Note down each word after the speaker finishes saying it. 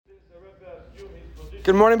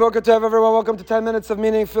Good morning, Boker Tov, everyone. Welcome to 10 Minutes of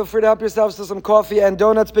Meaning. Feel free to help yourselves to some coffee and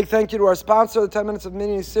donuts. Big thank you to our sponsor, the 10 Minutes of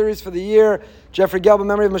Meaning series for the year, Jeffrey Gelb, in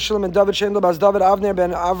memory of Meshulam and David Shendel, Bas David Avner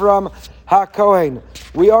ben Avram HaKohen.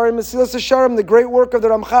 We are in Mesilas Yesharim, the great work of the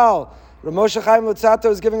Ramchal. Rav Moshe Chaim Luzzatto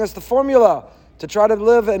is giving us the formula to try to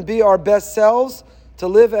live and be our best selves, to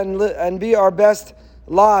live and be our best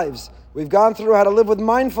lives. We've gone through how to live with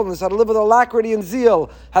mindfulness, how to live with alacrity and zeal,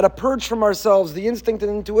 how to purge from ourselves the instinct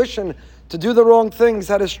and intuition to do the wrong things,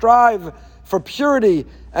 how to strive for purity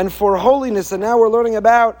and for holiness. And now we're learning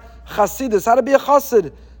about Chassidus, how to be a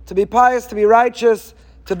Chassid, to be pious, to be righteous.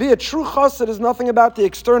 To be a true Chassid is nothing about the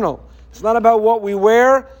external. It's not about what we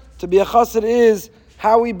wear. To be a Chassid is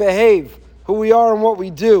how we behave, who we are and what we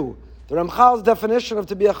do. The Ramchal's definition of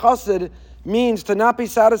to be a Chassid means to not be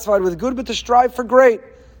satisfied with good, but to strive for great.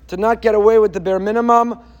 To not get away with the bare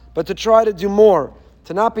minimum, but to try to do more.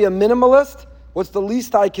 To not be a minimalist, what's the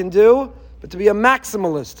least I can do, but to be a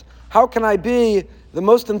maximalist. How can I be the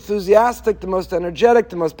most enthusiastic, the most energetic,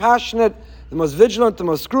 the most passionate, the most vigilant, the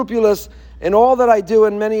most scrupulous in all that I do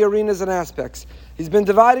in many arenas and aspects? He's been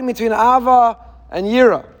dividing between Ava and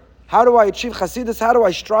Yira. How do I achieve Chassidus? How do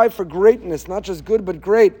I strive for greatness, not just good, but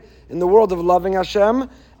great in the world of loving Hashem,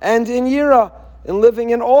 and in Yira, in living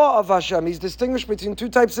in awe of Hashem? He's distinguished between two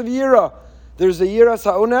types of Yira. There's a Yira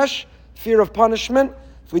Sa'onesh, fear of punishment.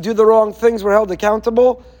 If we do the wrong things, we're held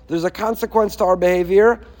accountable. There's a consequence to our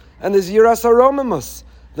behavior. And there's Yira Saromimus,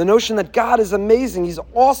 the notion that God is amazing, He's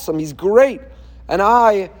awesome, He's great. And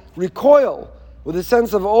I recoil with a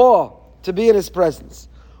sense of awe to be in His presence.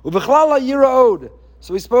 Ubechlala Yira Od.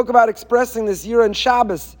 So we spoke about expressing this Yira in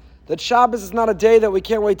Shabbos, that Shabbos is not a day that we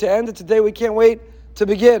can't wait to end, it's a day we can't wait to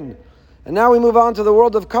begin. And now we move on to the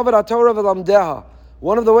world of Kavod HaTorah V'Lamdeha.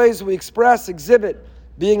 One of the ways we exhibit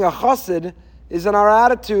being a chassid is in our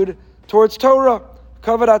attitude towards Torah.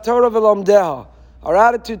 Kavod HaTorah V'Lamdeha. Our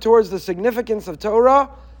attitude towards the significance of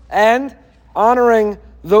Torah and honoring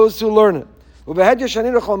those who learn it. We learn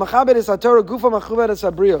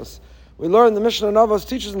the Mishnah Novos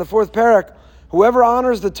teaches in the fourth parak, whoever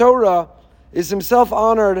honors the Torah is himself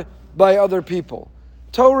honored by other people.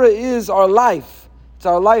 Torah is our life. It's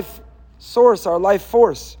our life source, our life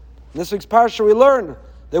force. In this week's parsha we learn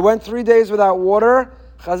they went 3 days without water.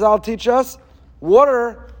 Chazal teach us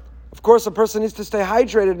water, of course a person needs to stay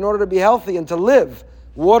hydrated in order to be healthy and to live.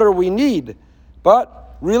 Water we need.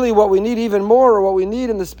 But really what we need even more, or what we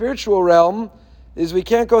need in the spiritual realm, is we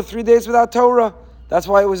can't go 3 days without Torah. That's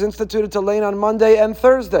why it was instituted to lane on Monday and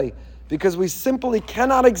Thursday. Because we simply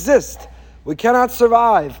cannot exist. We cannot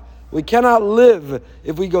survive. We cannot live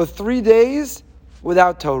if we go 3 days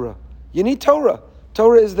without Torah. You need Torah.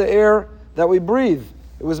 Torah is the air that we breathe.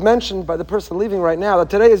 It was mentioned by the person leaving right now that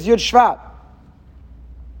today is Yud Shvat.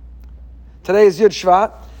 Today is Yud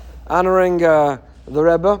Shvat, honoring the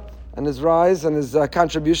Rebbe and his rise and his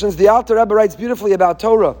contributions. The Alter Rebbe writes beautifully about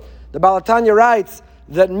Torah. The Baal HaTanya writes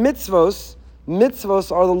that mitzvos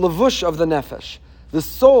are the levush of the nefesh. The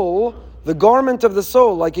soul, the garment of the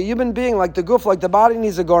soul, like a human being, like the guf, like the body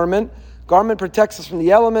needs a garment. Garment protects us from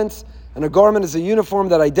the elements. And a garment is a uniform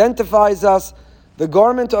that identifies us. The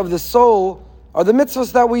garment of the soul are the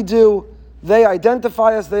mitzvahs that we do. They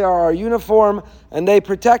identify us, they are our uniform, and they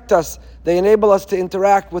protect us. They enable us to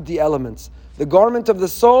interact with the elements. The garment of the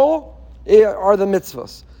soul are the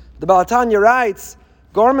mitzvahs. The Baal HaTanya writes,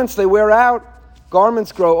 garments, they wear out.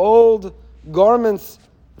 Garments grow old. Garments,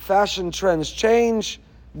 fashion trends change.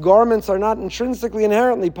 Garments are not intrinsically,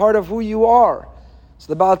 inherently part of who you are. So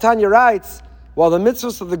the Baal HaTanya writes, while the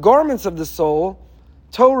mitzvahs are the garments of the soul,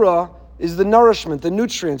 Torah is the nourishment, the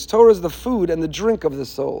nutrients. Torah is the food and the drink of the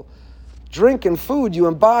soul. Drink and food, you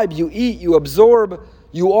imbibe, you eat, you absorb.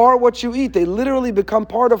 You are what you eat. They literally become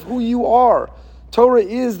part of who you are. Torah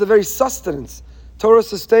is the very sustenance. Torah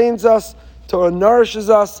sustains us. Torah nourishes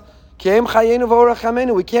us.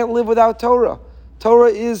 We can't live without Torah. Torah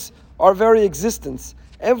is our very existence.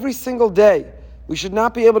 Every single day, we should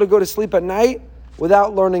not be able to go to sleep at night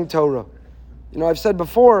without learning Torah. You know, I've said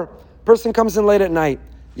before, a person comes in late at night.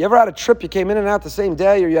 You ever had a trip, you came in and out the same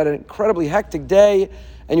day, or you had an incredibly hectic day,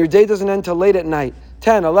 and your day doesn't end till late at night,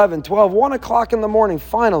 10, 11, 12, 1 o'clock in the morning,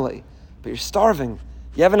 finally. But you're starving.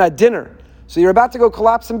 You haven't had dinner. So you're about to go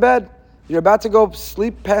collapse in bed. You're about to go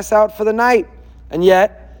sleep, pass out for the night. And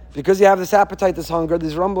yet, because you have this appetite, this hunger,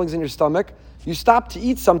 these rumblings in your stomach, you stop to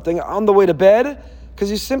eat something on the way to bed, because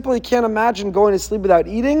you simply can't imagine going to sleep without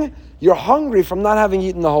eating. You're hungry from not having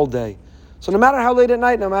eaten the whole day. So no matter how late at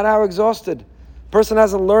night, no matter how exhausted, a person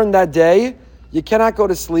hasn't learned that day, you cannot go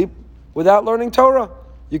to sleep without learning Torah.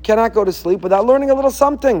 You cannot go to sleep without learning a little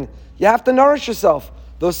something. You have to nourish yourself.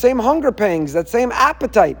 those same hunger pangs, that same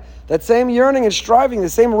appetite, that same yearning and striving, the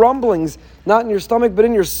same rumblings, not in your stomach but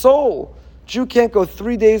in your soul. Jew can't go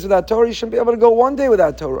 3 days without Torah. You shouldn't be able to go 1 day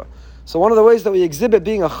without Torah. So one of the ways that we exhibit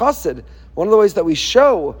being a chassid, one of the ways that we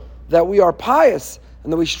show that we are pious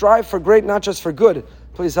and that we strive for great, not just for good.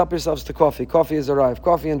 Please help yourselves to coffee. Coffee has arrived.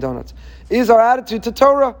 Coffee and donuts. Is our attitude to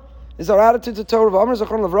Torah. Is our attitude to Torah.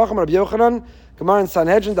 Gemara in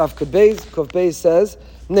Sanhedrin, Daf Kuf Beis says,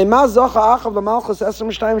 why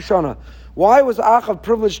was Achav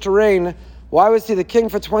privileged to reign? Why was he the king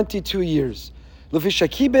for 22 years? The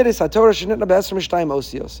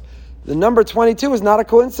number 22 is not a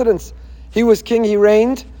coincidence. He was king, he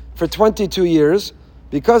reigned for 22 years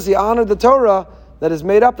because he honored the Torah that is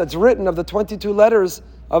made up, that's written of the 22 letters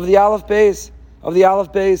of the Aleph Beis.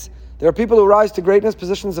 There are people who rise to greatness,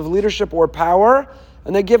 positions of leadership or power,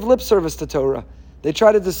 and they give lip service to Torah. They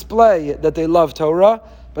try to display that they love Torah,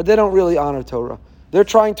 but they don't really honor Torah. They're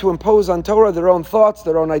trying to impose on Torah their own thoughts,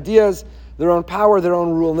 their own ideas, their own power, their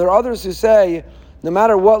own rule. And there are others who say, no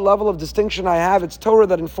matter what level of distinction I have, it's Torah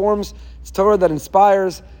that informs, it's Torah that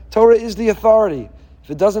inspires. Torah is the authority. If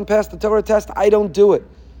it doesn't pass the Torah test, I don't do it.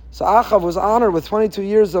 So Achav was honored with 22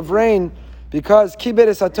 years of reign because Kibed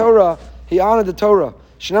es HaTorah, he honored the Torah.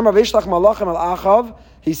 Shnamar Vishlach Malachim al Achav,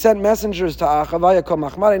 he sent messengers to Achav.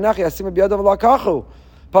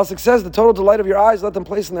 Pasuk says, the total delight of your eyes, let them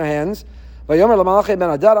place in their hands. Vayomer LaMalachi ben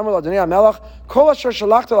Adad, Amar LaDonei HaMelech, Kol asher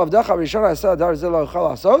shalachta l'avdecha v'rishon ha'aseh adar zeh lo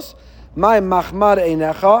yochal asos. My machmad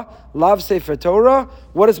einecha, lav sefer Torah.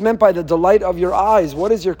 What is meant by the delight of your eyes?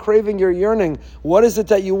 What is your craving, your yearning? What is it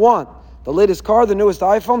that you want? The latest car, the newest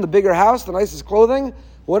iPhone, the bigger house, the nicest clothing?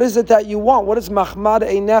 What is it that you want? What is machmad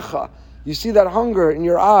einecha? You see that hunger in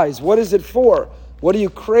your eyes. What is it for? What do you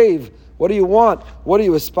crave? What do you want? What do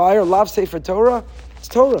you aspire? Lav sefer Torah? It's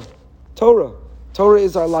Torah. Torah. Torah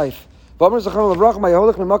is our life. Gemara in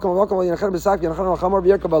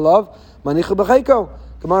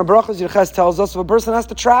Brachos Yerches tells us if a person has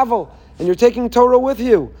to travel and you're taking Torah with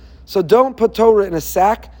you, so don't put Torah in a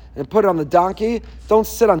sack and put it on the donkey. Don't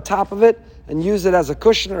sit on top of it and use it as a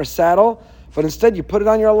cushion or a saddle, but instead you put it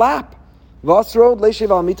on your lap. You're not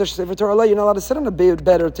allowed to sit on a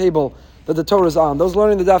bed or table that the Torah is on. Those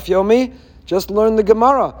learning the Daf Yomi, just learn the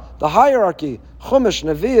Gemara, the hierarchy, Chumash,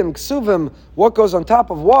 Nevi'im, Ksuvim, what goes on top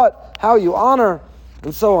of what, how you honor,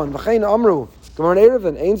 and so on. V'chein Amru, Gemara in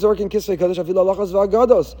Eruvin, Ein Zorkin Kisvei Kodesh Afil Halachos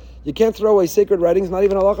V'Agados. You can't throw away sacred writings, not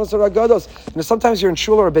even Halachos or Agados. Sometimes you're in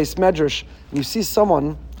shul or a beis medrash, and you see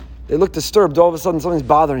someone, they look disturbed, all of a sudden something's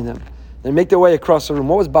bothering them. They make their way across the room.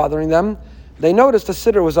 What was bothering them? They noticed the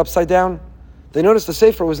siddur was upside down. They noticed the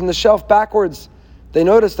sefer was in the shelf backwards. They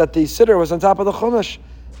noticed that the siddur was on top of the chumash.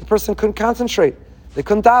 The person couldn't concentrate. They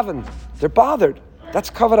couldn't daven. They're bothered. That's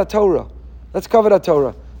kavod Torah. That's kavod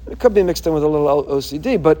Torah. It could be mixed in with a little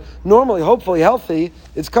OCD, but normally, hopefully healthy,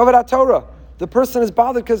 it's kavod Torah. The person is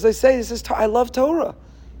bothered because they say, I love Torah.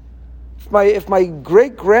 If my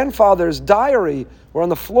great-grandfather's diary were on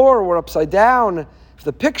the floor, were upside down, if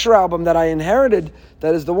the picture album that I inherited,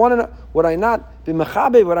 that is the one, would I not be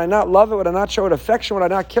mechabe, would I not love it, would I not show it affection, would I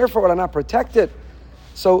not care for it, would I not protect it?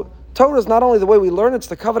 So Torah is not only the way we learn, it's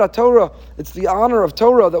the kavod Torah, it's the honor of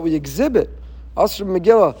Torah that we exhibit. Asr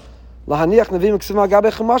Megillah, lahaniach nevim ksivim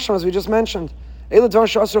agabe chumashim, as we just mentioned. Ela dvar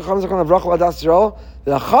shasur chamzak on avrachol adas Yisrael.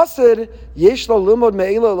 The chassid yesh lo limod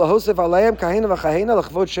me'ela lahosef aleim kahina v'chahina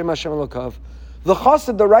l'chvod shem Hashem elokav. The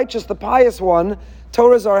chassid, the righteous, the pious one,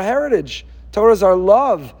 Torah is our heritage. Torah is our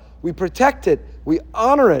love. We protect it. We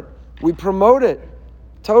honor it. We promote it.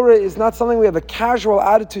 Torah is not something we have a casual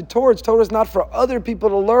attitude towards. Torah is not for other people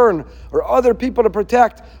to learn or other people to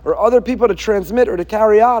protect or other people to transmit or to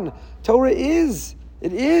carry on. Torah is.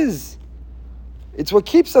 It is. It's what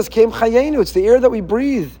keeps us. Keim chayenu. It's the air that we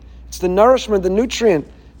breathe. It's the nourishment, the nutrient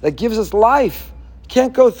that gives us life. You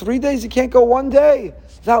can't go 3 days. You can't go 1 day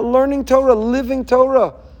without learning Torah, living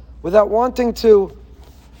Torah, without wanting to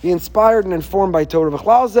be inspired and informed by Torah.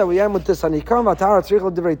 We end with this.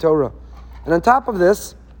 Torah. And on top of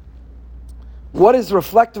this, what is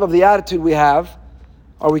reflective of the attitude we have?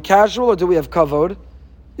 Are we casual or do we have kavod?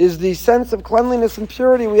 Is the sense of cleanliness and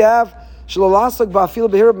purity we have. That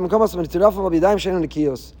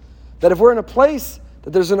if we're in a place that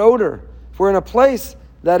there's an odor, if we're in a place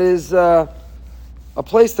that is a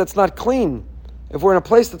place that's not clean, if we're in a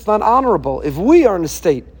place that's not honorable, if we are in a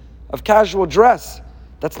state of casual dress,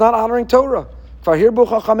 that's not honoring Torah. I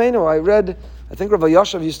read, I think Rav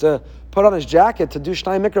Yashav used to put on his jacket to do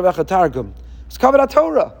Shnai Mikra V'Echa Targum. It's kavod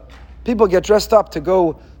Torah. People get dressed up to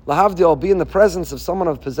go lahavdil, be in the presence of someone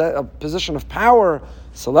of a position of power,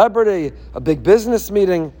 celebrity, a big business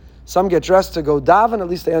meeting. Some get dressed to go daven, at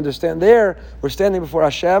least they understand there. We're standing before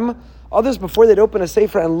Hashem. Others, before they'd open a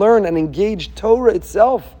sefer and learn and engage Torah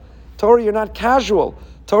itself. Torah, you're not casual.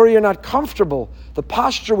 Torah, you're not comfortable. The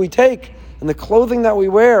posture we take and the clothing that we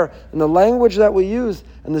wear and the language that we use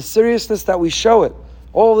and the seriousness that we show it.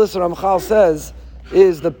 All this, Ramchal says,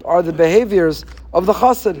 are the behaviors of the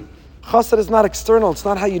chassid. Chassid is not external. It's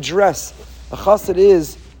not how you dress. A chassid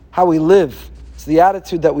is how we live. It's the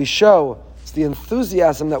attitude that we show. It's the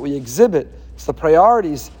enthusiasm that we exhibit. It's the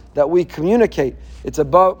priorities that we communicate. It's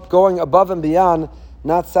about going above and beyond,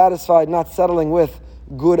 not satisfied, not settling with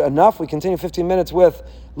good enough. We continue 15 minutes with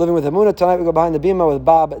Living with Emunah. Tonight we go behind the bima with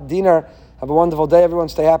Bob Diener. Have a wonderful day, everyone.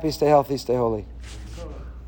 Stay happy, stay healthy, stay holy.